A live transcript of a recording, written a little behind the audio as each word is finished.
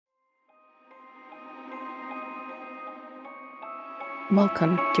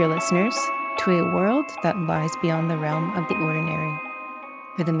Welcome, dear listeners, to a world that lies beyond the realm of the ordinary,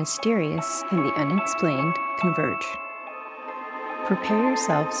 where the mysterious and the unexplained converge. Prepare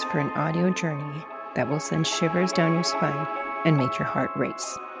yourselves for an audio journey that will send shivers down your spine and make your heart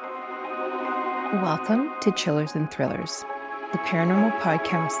race. Welcome to Chillers and Thrillers, the paranormal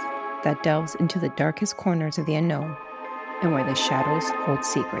podcast that delves into the darkest corners of the unknown and where the shadows hold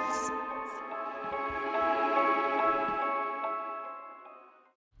secrets.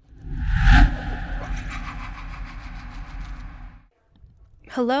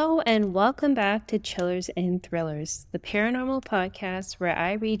 Hello and welcome back to Chillers and Thrillers, the paranormal podcast where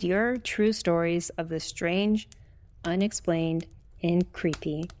I read your true stories of the strange, unexplained, and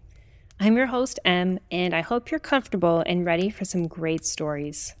creepy. I'm your host, Em, and I hope you're comfortable and ready for some great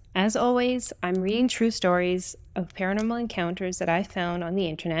stories. As always, I'm reading true stories of paranormal encounters that I found on the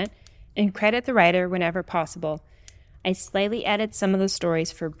internet and credit the writer whenever possible. I slightly edit some of the stories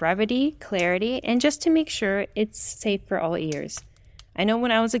for brevity, clarity, and just to make sure it's safe for all ears. I know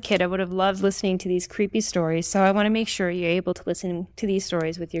when I was a kid, I would have loved listening to these creepy stories, so I want to make sure you're able to listen to these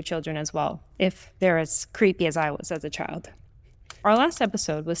stories with your children as well, if they're as creepy as I was as a child. Our last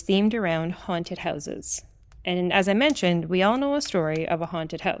episode was themed around haunted houses. And as I mentioned, we all know a story of a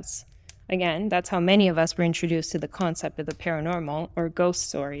haunted house. Again, that's how many of us were introduced to the concept of the paranormal or ghost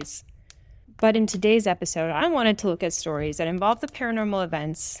stories. But in today's episode, I wanted to look at stories that involve the paranormal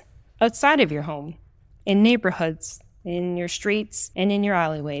events outside of your home, in neighborhoods, in your streets, and in your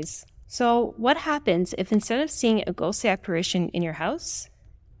alleyways. So what happens if instead of seeing a ghostly apparition in your house,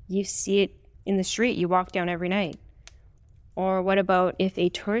 you see it in the street you walk down every night? Or what about if a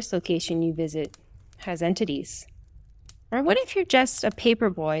tourist location you visit has entities? Or what if you're just a paper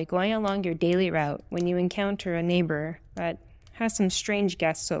boy going along your daily route when you encounter a neighbor that has some strange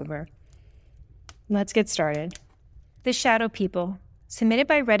guests over? Let's get started. The Shadow People, submitted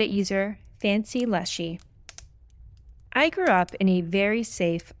by Reddit user Fancy Leshy. I grew up in a very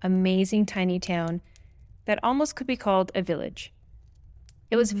safe, amazing tiny town that almost could be called a village.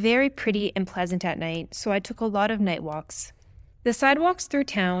 It was very pretty and pleasant at night, so I took a lot of night walks. The sidewalks through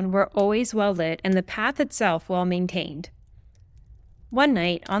town were always well lit and the path itself well maintained. One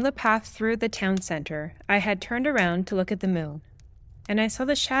night, on the path through the town center, I had turned around to look at the moon, and I saw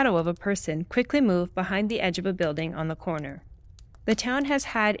the shadow of a person quickly move behind the edge of a building on the corner. The town has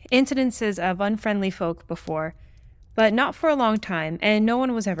had incidences of unfriendly folk before, but not for a long time, and no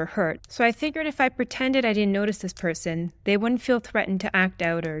one was ever hurt. So I figured if I pretended I didn't notice this person, they wouldn't feel threatened to act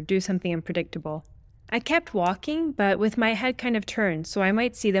out or do something unpredictable. I kept walking, but with my head kind of turned, so I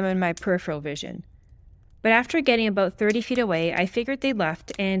might see them in my peripheral vision. But after getting about 30 feet away, I figured they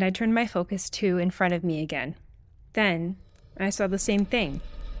left, and I turned my focus to in front of me again. Then, I saw the same thing.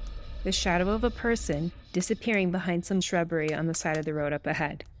 The shadow of a person disappearing behind some shrubbery on the side of the road up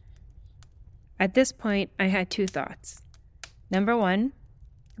ahead. At this point, I had two thoughts. Number one,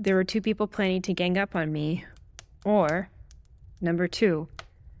 there were two people planning to gang up on me. Or, number two,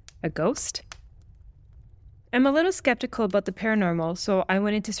 a ghost? I'm a little skeptical about the paranormal, so I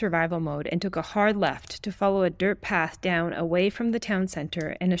went into survival mode and took a hard left to follow a dirt path down away from the town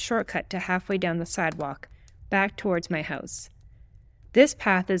center and a shortcut to halfway down the sidewalk, back towards my house. This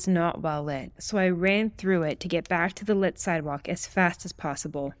path is not well lit, so I ran through it to get back to the lit sidewalk as fast as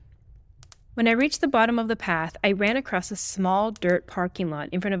possible. When I reached the bottom of the path, I ran across a small dirt parking lot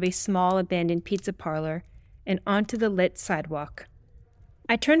in front of a small abandoned pizza parlor and onto the lit sidewalk.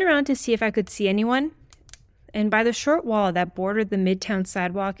 I turned around to see if I could see anyone, and by the short wall that bordered the midtown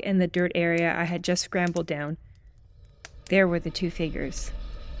sidewalk and the dirt area I had just scrambled down, there were the two figures.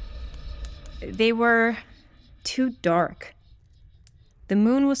 They were too dark. The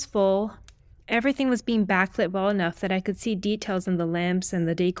moon was full. Everything was being backlit well enough that I could see details in the lamps and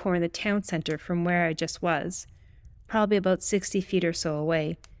the decor in the town center from where I just was, probably about 60 feet or so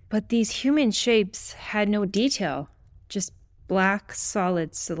away. But these human shapes had no detail, just black,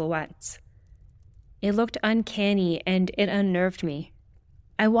 solid silhouettes. It looked uncanny and it unnerved me.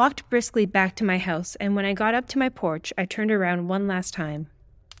 I walked briskly back to my house, and when I got up to my porch, I turned around one last time,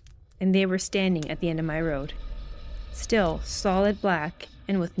 and they were standing at the end of my road. Still solid black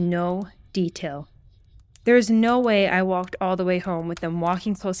and with no detail. There is no way I walked all the way home with them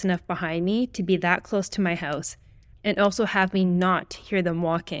walking close enough behind me to be that close to my house and also have me not hear them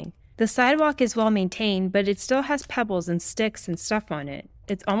walking. The sidewalk is well maintained, but it still has pebbles and sticks and stuff on it.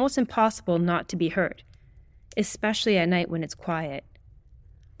 It's almost impossible not to be heard, especially at night when it's quiet.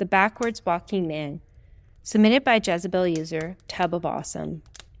 The Backwards Walking Man, submitted by Jezebel user Tub of Awesome.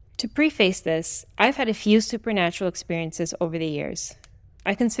 To preface this, I've had a few supernatural experiences over the years.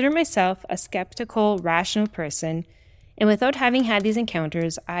 I consider myself a skeptical, rational person, And without having had these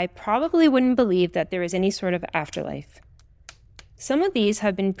encounters, I probably wouldn't believe that there is any sort of afterlife. Some of these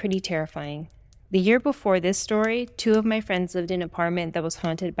have been pretty terrifying. The year before this story, 2 of my friends lived in an apartment that was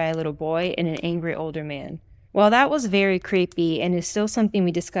haunted by a little boy and an angry older man. While that was very creepy and is still something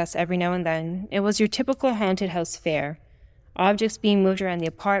we discuss every now and then, it was your typical haunted house fare. Objects being moved around the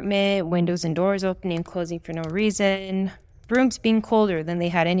apartment, windows and doors opening and closing for no reason, rooms being colder than they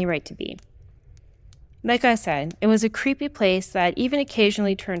had any right to be. Like I said, it was a creepy place that even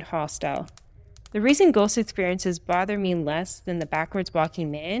occasionally turned hostile. The reason ghost experiences bother me less than the backwards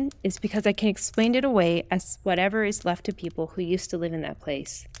walking man is because I can explain it away as whatever is left to people who used to live in that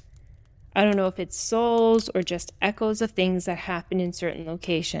place. I don't know if it's souls or just echoes of things that happen in certain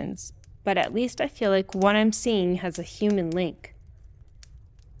locations, but at least I feel like what I'm seeing has a human link.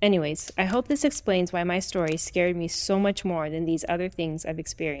 Anyways, I hope this explains why my story scared me so much more than these other things I've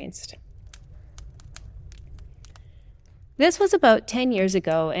experienced. This was about 10 years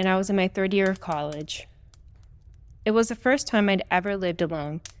ago, and I was in my 3rd year of college. It was the first time I'd ever lived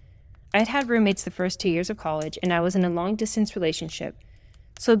alone. I'd had roommates the first 2 years of college, and I was in a long-distance relationship,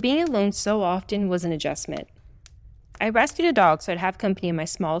 so being alone so often was an adjustment. I rescued a dog so I'd have company in my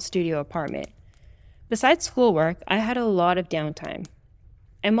small studio apartment. Besides schoolwork, I had a lot of downtime.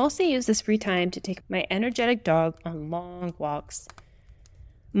 I mostly used this free time to take my energetic dog on long walks.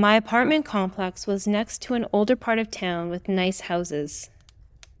 My apartment complex was next to an older part of town with nice houses.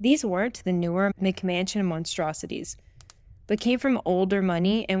 These weren't the newer McMansion monstrosities, but came from older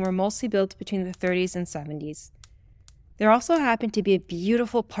money and were mostly built between the 30s and 70s. There also happened to be a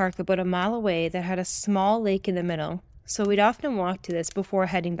beautiful park about a mile away that had a small lake in the middle, so we'd often walk to this before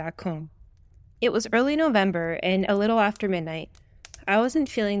heading back home. It was early November and a little after midnight. I wasn't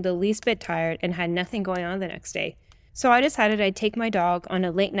feeling the least bit tired and had nothing going on the next day, so I decided I'd take my dog on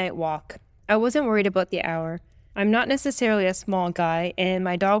a late night walk. I wasn't worried about the hour. I'm not necessarily a small guy, and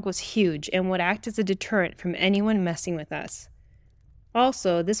my dog was huge and would act as a deterrent from anyone messing with us.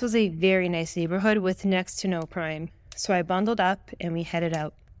 Also, this was a very nice neighborhood with next to no crime, so I bundled up and we headed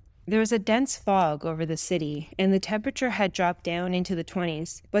out. There was a dense fog over the city, and the temperature had dropped down into the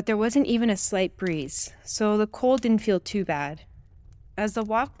 20s, but there wasn't even a slight breeze, so the cold didn't feel too bad. As the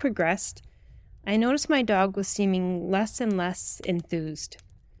walk progressed, I noticed my dog was seeming less and less enthused.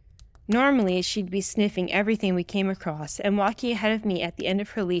 Normally, she'd be sniffing everything we came across and walking ahead of me at the end of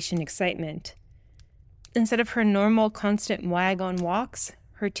her leash in excitement. Instead of her normal constant wag on walks,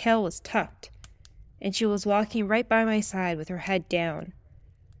 her tail was tucked, and she was walking right by my side with her head down.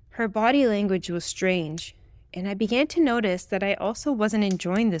 Her body language was strange, and I began to notice that I also wasn't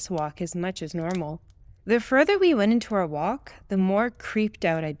enjoying this walk as much as normal. The further we went into our walk, the more creeped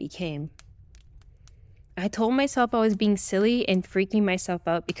out I became. I told myself I was being silly and freaking myself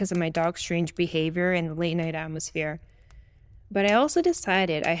out because of my dog's strange behavior and the late-night atmosphere. But I also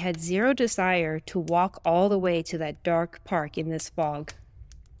decided I had zero desire to walk all the way to that dark park in this fog.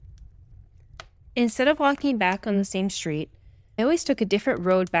 Instead of walking back on the same street, I always took a different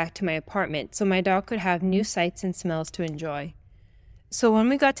road back to my apartment so my dog could have new sights and smells to enjoy. So when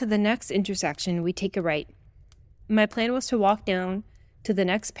we got to the next intersection, we take a right. My plan was to walk down to the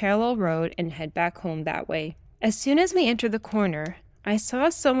next parallel road and head back home that way. As soon as we entered the corner, I saw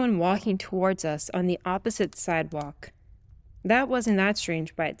someone walking towards us on the opposite sidewalk. That wasn't that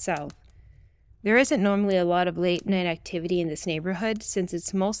strange by itself. There isn't normally a lot of late-night activity in this neighborhood since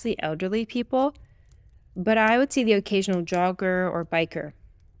it's mostly elderly people, but I would see the occasional jogger or biker.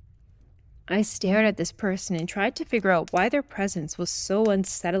 I stared at this person and tried to figure out why their presence was so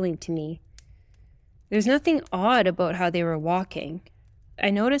unsettling to me. There's nothing odd about how they were walking. I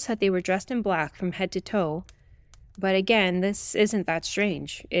noticed that they were dressed in black from head to toe, but again, this isn't that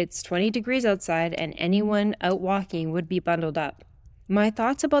strange. It's 20 degrees outside and anyone out walking would be bundled up. My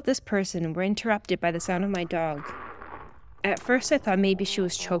thoughts about this person were interrupted by the sound of my dog. At first I thought maybe she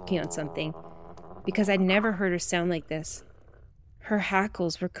was choking on something, because I'd never heard her sound like this. Her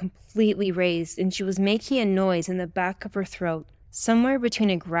hackles were completely raised and she was making a noise in the back of her throat, somewhere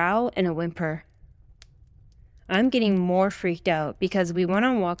between a growl and a whimper. I'm getting more freaked out because we went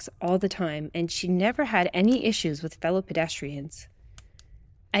on walks all the time and she never had any issues with fellow pedestrians.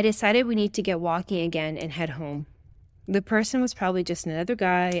 I decided we need to get walking again and head home. The person was probably just another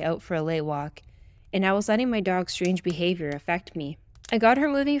guy out for a late walk, and I was letting my dog's strange behavior affect me. I got her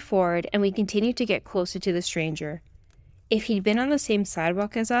moving forward and we continued to get closer to the stranger. If he'd been on the same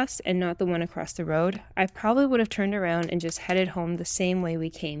sidewalk as us and not the one across the road, I probably would have turned around and just headed home the same way we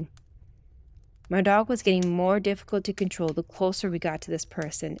came. My dog was getting more difficult to control the closer we got to this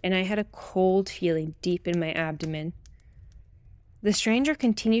person, and I had a cold feeling deep in my abdomen. The stranger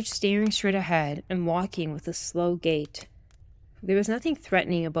continued staring straight ahead and walking with a slow gait. There was nothing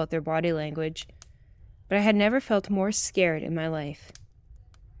threatening about their body language, but I had never felt more scared in my life.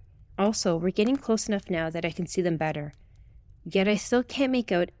 Also, we're getting close enough now that I can see them better, yet I still can't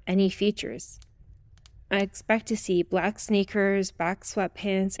make out any features. I expect to see black sneakers, black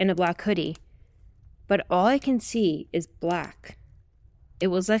sweatpants, and a black hoodie, but all I can see is black. It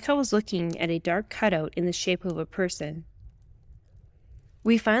was like I was looking at a dark cutout in the shape of a person.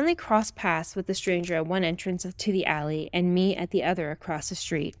 We finally crossed paths with the stranger at one entrance to the alley and me at the other across the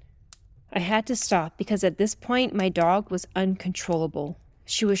street. I had to stop because at this point my dog was uncontrollable.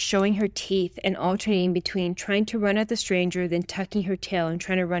 She was showing her teeth and alternating between trying to run at the stranger, then tucking her tail and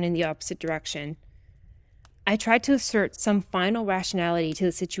trying to run in the opposite direction. I tried to assert some final rationality to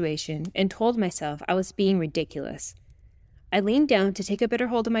the situation and told myself I was being ridiculous. I leaned down to take a better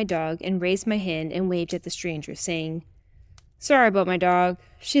hold of my dog and raised my hand and waved at the stranger, saying, "Sorry about my dog.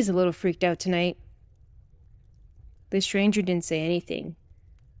 She's a little freaked out tonight." The stranger didn't say anything,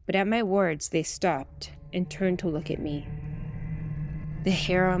 but at my words they stopped and turned to look at me. The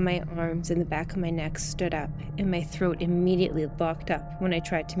hair on my arms and the back of my neck stood up, and my throat immediately locked up when I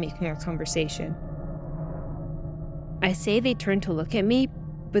tried to make more conversation. I say they turned to look at me,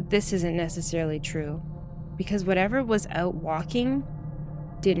 but this isn't necessarily true, because whatever was out walking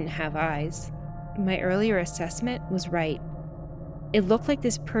didn't have eyes. My earlier assessment was right. It looked like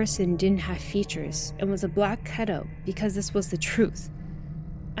this person didn't have features and was a black cutout because this was the truth.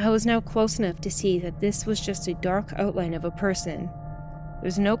 I was now close enough to see that this was just a dark outline of a person.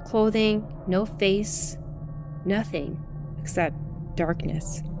 There's no clothing, no face, nothing except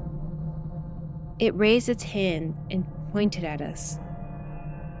darkness. It raised its hand and pointed at us.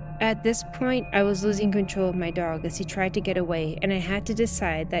 At this point, I was losing control of my dog as he tried to get away, and I had to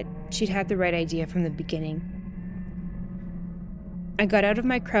decide that she'd had the right idea from the beginning. I got out of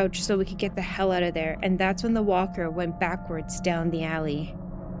my crouch so we could get the hell out of there, and that's when the walker went backwards down the alley.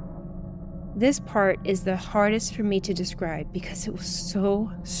 This part is the hardest for me to describe because it was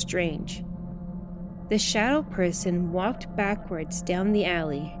so strange. The shadow person walked backwards down the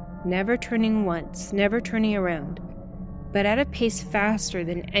alley, never turning once, never turning around, but at a pace faster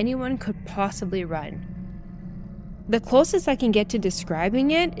than anyone could possibly run. The closest I can get to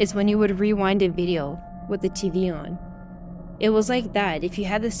describing it is when you would rewind a video with the TV on. It was like that if you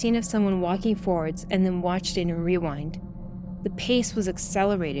had the scene of someone walking forwards and then watched it in rewind. The pace was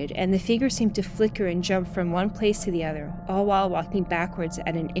accelerated, and the figure seemed to flicker and jump from one place to the other, all while walking backwards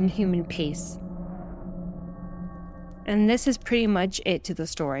at an inhuman pace. And this is pretty much it to the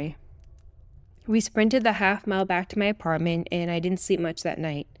story. We sprinted the half-mile back to my apartment, and I didn't sleep much that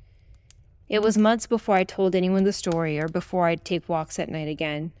night. It was months before I told anyone the story or before I'd take walks at night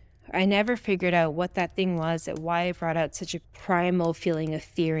again. I never figured out what that thing was and why it brought out such a primal feeling of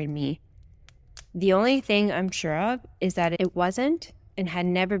fear in me. The only thing I'm sure of is that it wasn't and had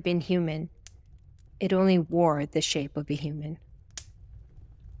never been human. It only wore the shape of a human.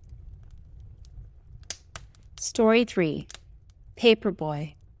 Story 3,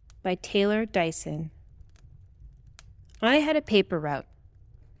 Paperboy by Taylor Dyson. I had a paper route.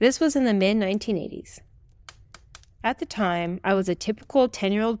 This was in the mid-1980s. At the time, I was a typical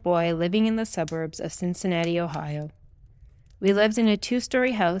 10-year-old boy living in the suburbs of Cincinnati, Ohio. We lived in a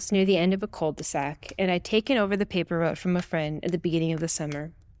 2-story house near the end of a cul-de-sac, and I'd taken over the paper route from a friend at the beginning of the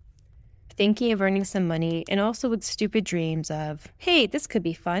summer. Thinking of earning some money, and also with stupid dreams of, hey, this could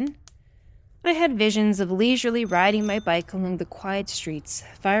be fun. I had visions of leisurely riding my bike along the quiet streets,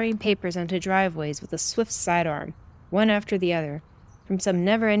 firing papers onto driveways with a swift sidearm, one after the other, from some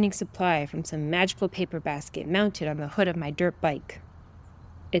never-ending supply from some magical paper basket mounted on the hood of my dirt bike.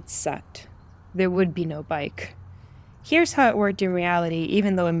 It sucked. There would be no bike. Here's how it worked in reality,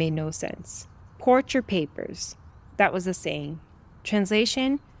 even though it made no sense. Porch your papers. That was the saying.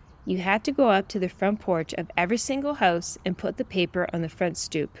 Translation, you had to go up to the front porch of every single house and put the paper on the front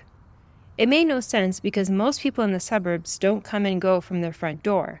stoop. It made no sense because most people in the suburbs don't come and go from their front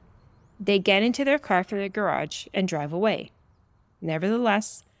door. They get into their car from their garage and drive away.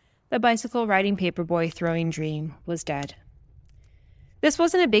 Nevertheless, the bicycle riding paperboy throwing dream was dead. This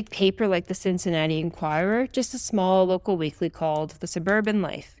wasn't a big paper like the Cincinnati Enquirer, just a small local weekly called The Suburban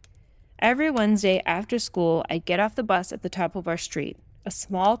Life. Every Wednesday after school, I'd get off the bus at the top of our street, a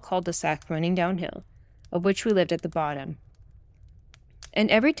small cul-de-sac running downhill, of which we lived at the bottom. And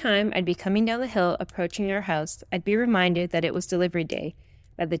every time I'd be coming down the hill approaching our house, I'd be reminded that it was delivery day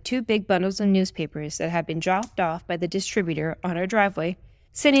by the 2 big bundles of newspapers that had been dropped off by the distributor on our driveway,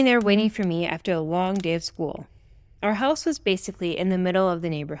 sitting there waiting for me after a long day of school. Our house was basically in the middle of the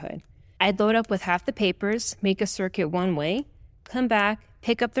neighborhood. I'd load up with half the papers, make a circuit one way, come back,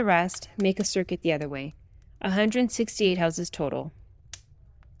 pick up the rest, make a circuit the other way. 168 houses total.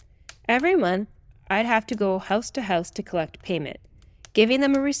 Every month, I'd have to go house to house to collect payment, giving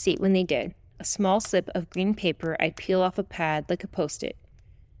them a receipt when they did, a small slip of green paper I'd peel off a pad like a Post-it.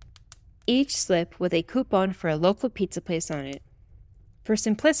 Each slip with a coupon for a local pizza place on it. For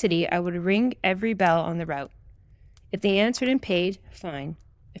simplicity, I would ring every bell on the route. If they answered and paid, fine.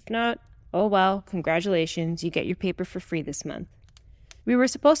 If not, oh well, congratulations, you get your paper for free this month. We were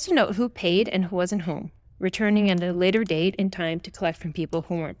supposed to note who paid and who wasn't home, returning at a later date and time to collect from people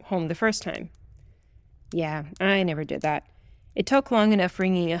who weren't home the first time. Yeah, I never did that. It took long enough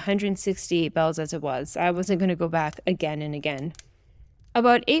ringing 168 bells as it was. I wasn't going to go back again and again.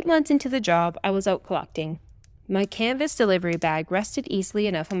 About 8 months into the job, I was out collecting. My canvas delivery bag rested easily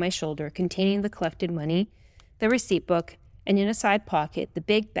enough on my shoulder, containing the collected money, the receipt book, and in a side pocket, the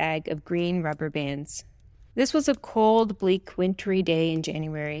big bag of green rubber bands. This was a cold, bleak, wintry day in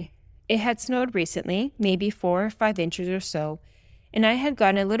January. It had snowed recently, maybe 4 or 5 inches or so, and I had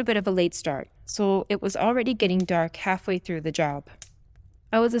gotten a little bit of a late start, so it was already getting dark halfway through the job.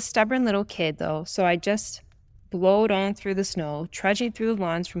 I was a stubborn little kid, though, so I just blowed on through the snow, trudging through the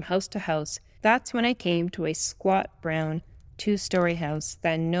lawns from house to house. That's when I came to a squat, brown, 2-story house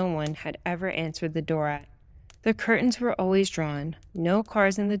that no one had ever answered the door at. The curtains were always drawn, no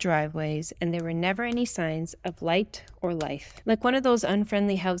cars in the driveways, and there were never any signs of light or life. Like one of those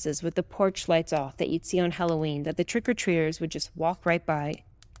unfriendly houses with the porch lights off that you'd see on Halloween that the trick-or-treaters would just walk right by.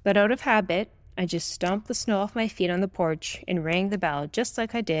 But out of habit, I just stomped the snow off my feet on the porch and rang the bell just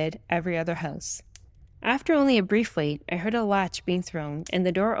like I did every other house. After only a brief wait, I heard a latch being thrown and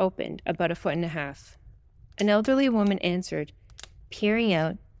the door opened about 1.5 feet. An elderly woman answered, peering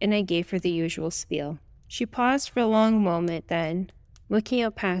out, and I gave her the usual spiel. She paused for a long moment, then, looking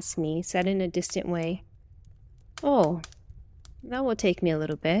out past me, said in a distant way, "Oh, that will take me a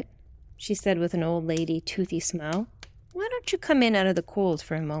little bit," she said with an old lady, toothy smile. "Why don't you come in out of the cold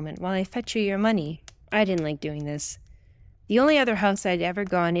for a moment while I fetch you your money?" I didn't like doing this. The only other house I'd ever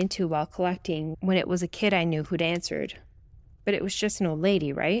gone into while collecting when it was a kid I knew who'd answered. But it was just an old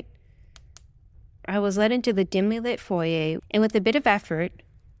lady, right? I was led into the dimly lit foyer, and with a bit of effort,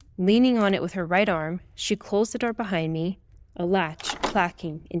 leaning on it with her right arm, she closed the door behind me, a latch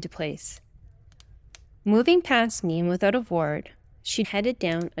clacking into place. Moving past me and without a word, she headed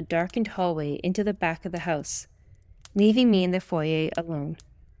down a darkened hallway into the back of the house, leaving me in the foyer alone.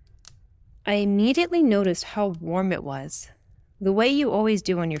 I immediately noticed how warm it was, the way you always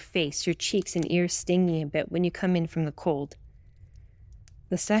do on your face, your cheeks and ears stinging a bit when you come in from the cold.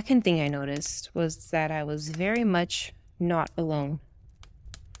 The second thing I noticed was that I was very much not alone.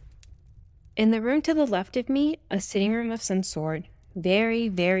 In the room to the left of me, a sitting room of some sort, very,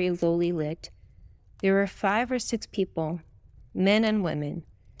 very lowly lit, there were 5 or 6 people, men and women,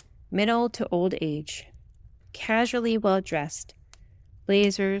 middle to old age, casually well-dressed,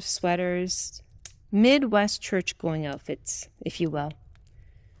 blazers, sweaters, Midwest church-going outfits, if you will,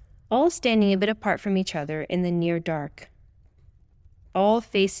 all standing a bit apart from each other in the near dark, all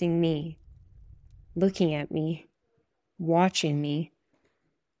facing me, looking at me, watching me,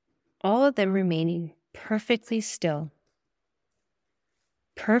 all of them remaining perfectly still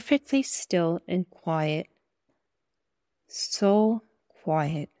and quiet, so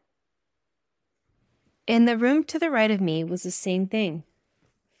quiet. In the room to the right of me was the same thing.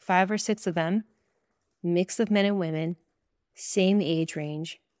 5 or 6 of them, mix of men and women, same age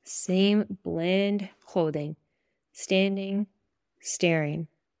range, same bland clothing, standing, staring.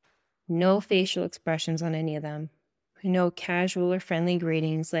 No facial expressions on any of them. No casual or friendly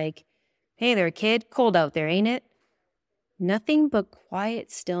greetings like, "Hey there, kid, cold out there, ain't it?" Nothing but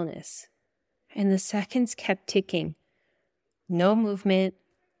quiet stillness. And the seconds kept ticking. No movement,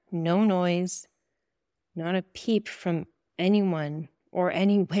 no noise, not a peep from anyone or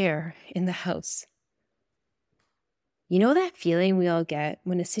anywhere in the house. You know that feeling we all get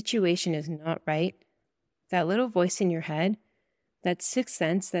when a situation is not right? That little voice in your head? That sixth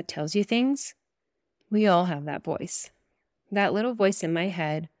sense that tells you things? We all have that voice. That little voice in my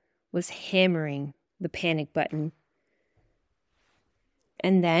head was hammering the panic button.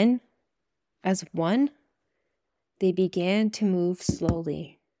 And then, as one, they began to move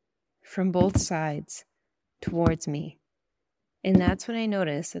slowly from both sides towards me. And that's when I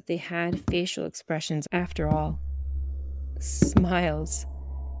noticed that they had facial expressions after all. Smiles.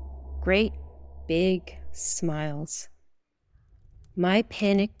 Great, big smiles. My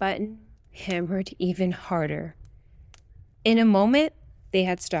panic button hammered even harder. In a moment, they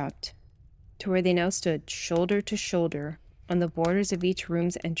had stopped, to where they now stood shoulder to shoulder on the borders of each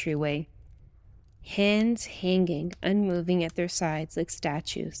room's entryway, hands hanging unmoving at their sides like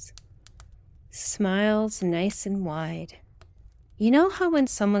statues. Smiles nice and wide. You know how when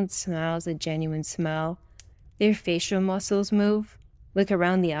someone smiles a genuine smile, their facial muscles move, like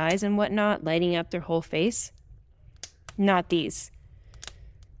around the eyes and whatnot, lighting up their whole face? Not these.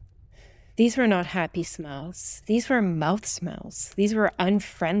 These were not happy smiles. These were mouth smiles. These were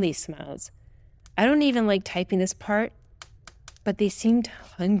unfriendly smiles. I don't even like typing this part, but they seemed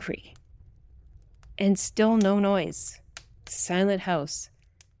hungry. And still no noise. Silent house.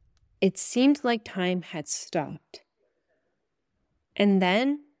 It seemed like time had stopped. And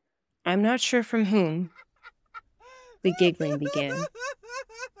then, I'm not sure from whom, the giggling began.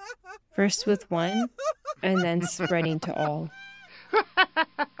 First with one, and then spreading to all.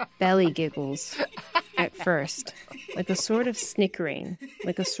 Belly giggles, at first, like a sort of snickering,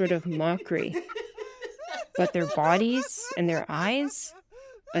 like a sort of mockery. But their bodies and their eyes,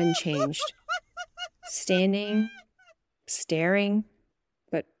 unchanged. Standing, staring,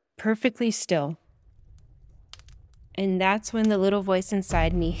 but perfectly still. And that's when the little voice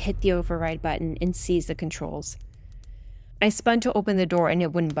inside me hit the override button and seized the controls. I spun to open the door and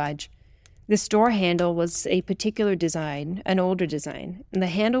it wouldn't budge. This door handle was a particular design, an older design, and the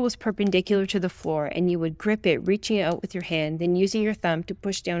handle was perpendicular to the floor, and you would grip it, reaching out with your hand, then using your thumb to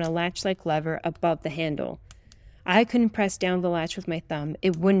push down a latch-like lever above the handle. I couldn't press down the latch with my thumb.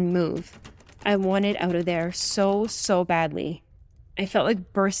 It wouldn't move. I wanted out of there so badly. I felt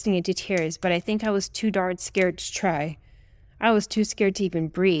like bursting into tears, but I think I was too darn scared to try. I was too scared to even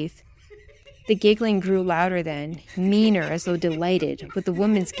breathe. The giggling grew louder then, meaner as though delighted, with the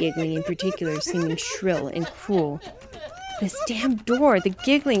woman's giggling in particular seeming shrill and cruel. This damn door, the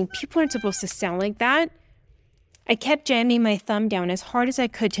giggling, people aren't supposed to sound like that. I kept jamming my thumb down as hard as I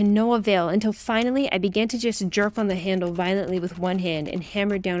could to no avail until finally I began to just jerk on the handle violently with one hand and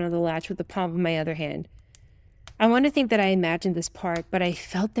hammered down on the latch with the palm of my other hand. I want to think that I imagined this part, but I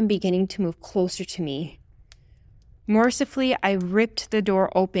felt them beginning to move closer to me. Mercifully, I ripped the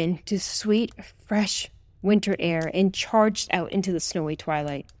door open to sweet, fresh winter air and charged out into the snowy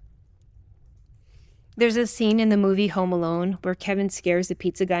twilight. There's a scene in the movie Home Alone where Kevin scares the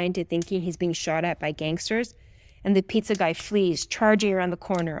pizza guy into thinking he's being shot at by gangsters, and the pizza guy flees, charging around the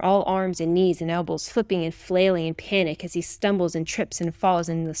corner, all arms and knees and elbows, flipping and flailing in panic as he stumbles and trips and falls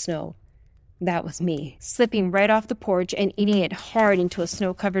in the snow. That was me, slipping right off the porch and eating it hard into a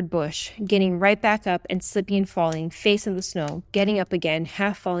snow-covered bush, getting right back up and slipping and falling, face in the snow, getting up again,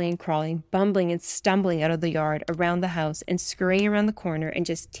 half falling and crawling, bumbling and stumbling out of the yard, around the house, and scurrying around the corner and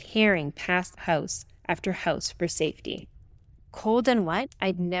just tearing past house after house for safety. Cold and wet,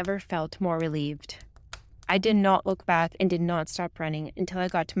 I'd never felt more relieved. I did not look back and did not stop running until I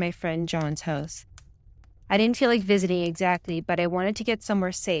got to my friend John's house. I didn't feel like visiting exactly, but I wanted to get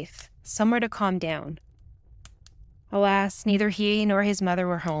somewhere safe. Somewhere to calm down. Alas, neither he nor his mother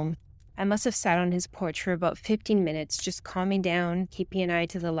were home. I must have sat on his porch for about 15 minutes, just calming down, keeping an eye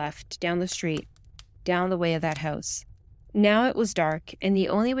to the left, down the street, down the way of that house. Now it was dark, and the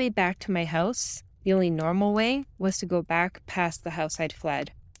only way back to my house, the only normal way, was to go back past the house I'd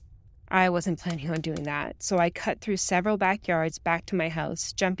fled. I wasn't planning on doing that, so I cut through several backyards back to my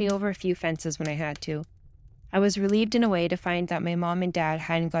house, jumping over a few fences when I had to. I was relieved in a way to find that my mom and dad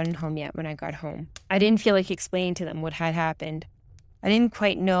hadn't gotten home yet when I got home. I didn't feel like explaining to them what had happened. I didn't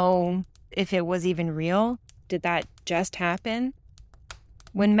quite know if it was even real. Did that just happen?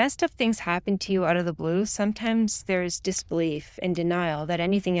 When messed up things happen to you out of the blue, sometimes there's disbelief and denial that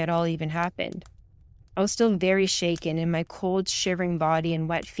anything at all even happened. I was still very shaken, and my cold, shivering body and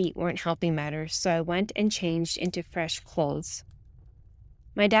wet feet weren't helping matters, so I went and changed into fresh clothes.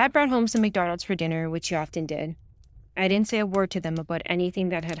 My dad brought home some McDonald's for dinner, which he often did. I didn't say a word to them about anything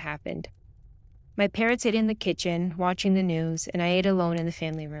that had happened. My parents ate in the kitchen, watching the news, and I ate alone in the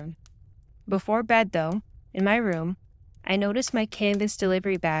family room. Before bed, though, in my room, I noticed my canvas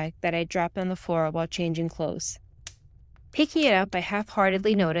delivery bag that I dropped on the floor while changing clothes. Picking it up, I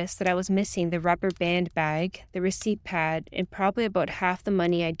half-heartedly noticed that I was missing the rubber band bag, the receipt pad, and probably about half the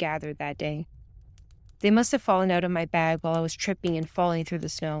money I'd gathered that day. They must have fallen out of my bag while I was tripping and falling through the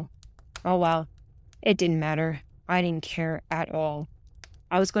snow. Oh well, it didn't matter. I didn't care at all.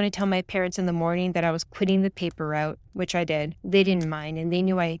 I was going to tell my parents in the morning that I was quitting the paper route, which I did. They didn't mind, and they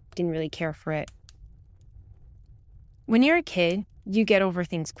knew I didn't really care for it. When you're a kid, you get over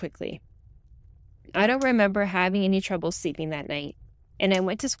things quickly. I don't remember having any trouble sleeping that night, and I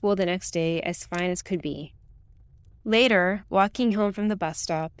went to school the next day as fine as could be. Later, walking home from the bus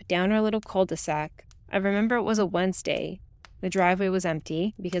stop, down our little cul-de-sac, I remember it was a Wednesday. The driveway was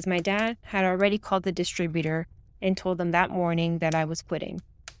empty because my dad had already called the distributor and told them that morning that I was quitting.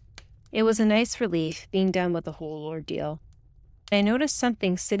 It was a nice relief being done with the whole ordeal. I noticed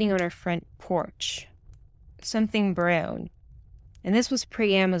something sitting on our front porch. Something brown. And this was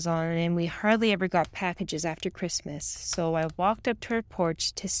pre-Amazon, and we hardly ever got packages after Christmas, so I walked up to our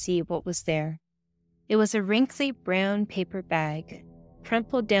porch to see what was there. It was a wrinkly brown paper bag,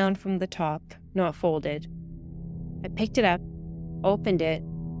 crumpled down from the top, not folded. I picked it up, opened it,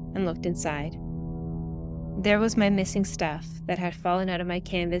 and looked inside. There was my missing stuff that had fallen out of my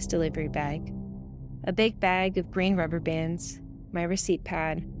canvas delivery bag. A big bag of green rubber bands, my receipt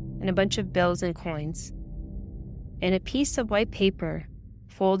pad, and a bunch of bills and coins. And a piece of white paper,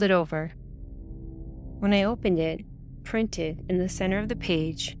 folded over. When I opened it, printed in the center of the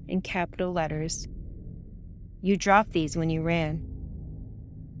page in capital letters, "You dropped these when you ran."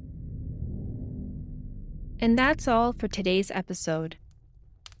 And that's all for today's episode.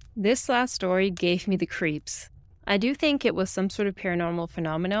 This last story gave me the creeps. I do think it was some sort of paranormal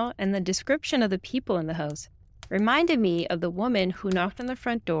phenomenon, and the description of the people in the house reminded me of the woman who knocked on the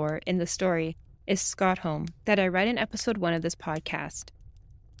front door in the story is Scott Home that I read in episode 1 of this podcast.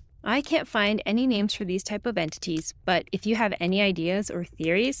 I can't find any names for these type of entities, but if you have any ideas or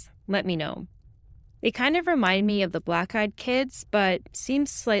theories, let me know. They kind of remind me of the Black-Eyed Kids, but seem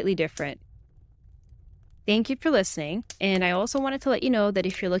slightly different. Thank you for listening, and I also wanted to let you know that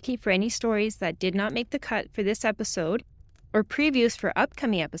if you're looking for any stories that did not make the cut for this episode, or previews for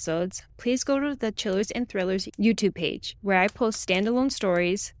upcoming episodes, please go to the Chillers and Thrillers YouTube page, where I post standalone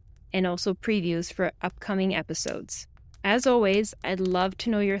stories and also previews for upcoming episodes. As always, I'd love to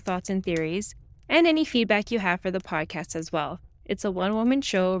know your thoughts and theories, and any feedback you have for the podcast as well. It's a one-woman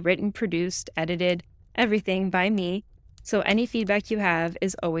show, written, produced, edited, everything by me, so any feedback you have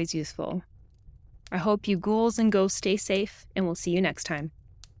is always useful. I hope you ghouls and ghosts stay safe, and we'll see you next time.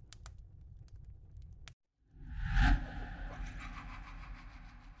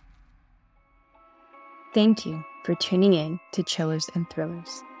 Thank you for tuning in to Chillers and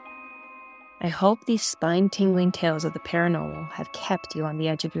Thrillers. I hope these spine-tingling tales of the paranormal have kept you on the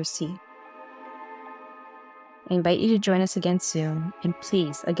edge of your seat. I invite you to join us again soon, and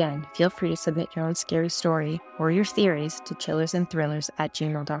please, again, feel free to submit your own scary story or your theories to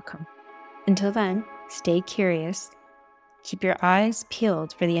chillersandthrillers@gmail.com. Until then, stay curious, keep your eyes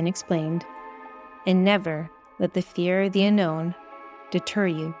peeled for the unexplained, and never let the fear of the unknown deter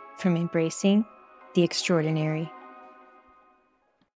you from embracing the extraordinary.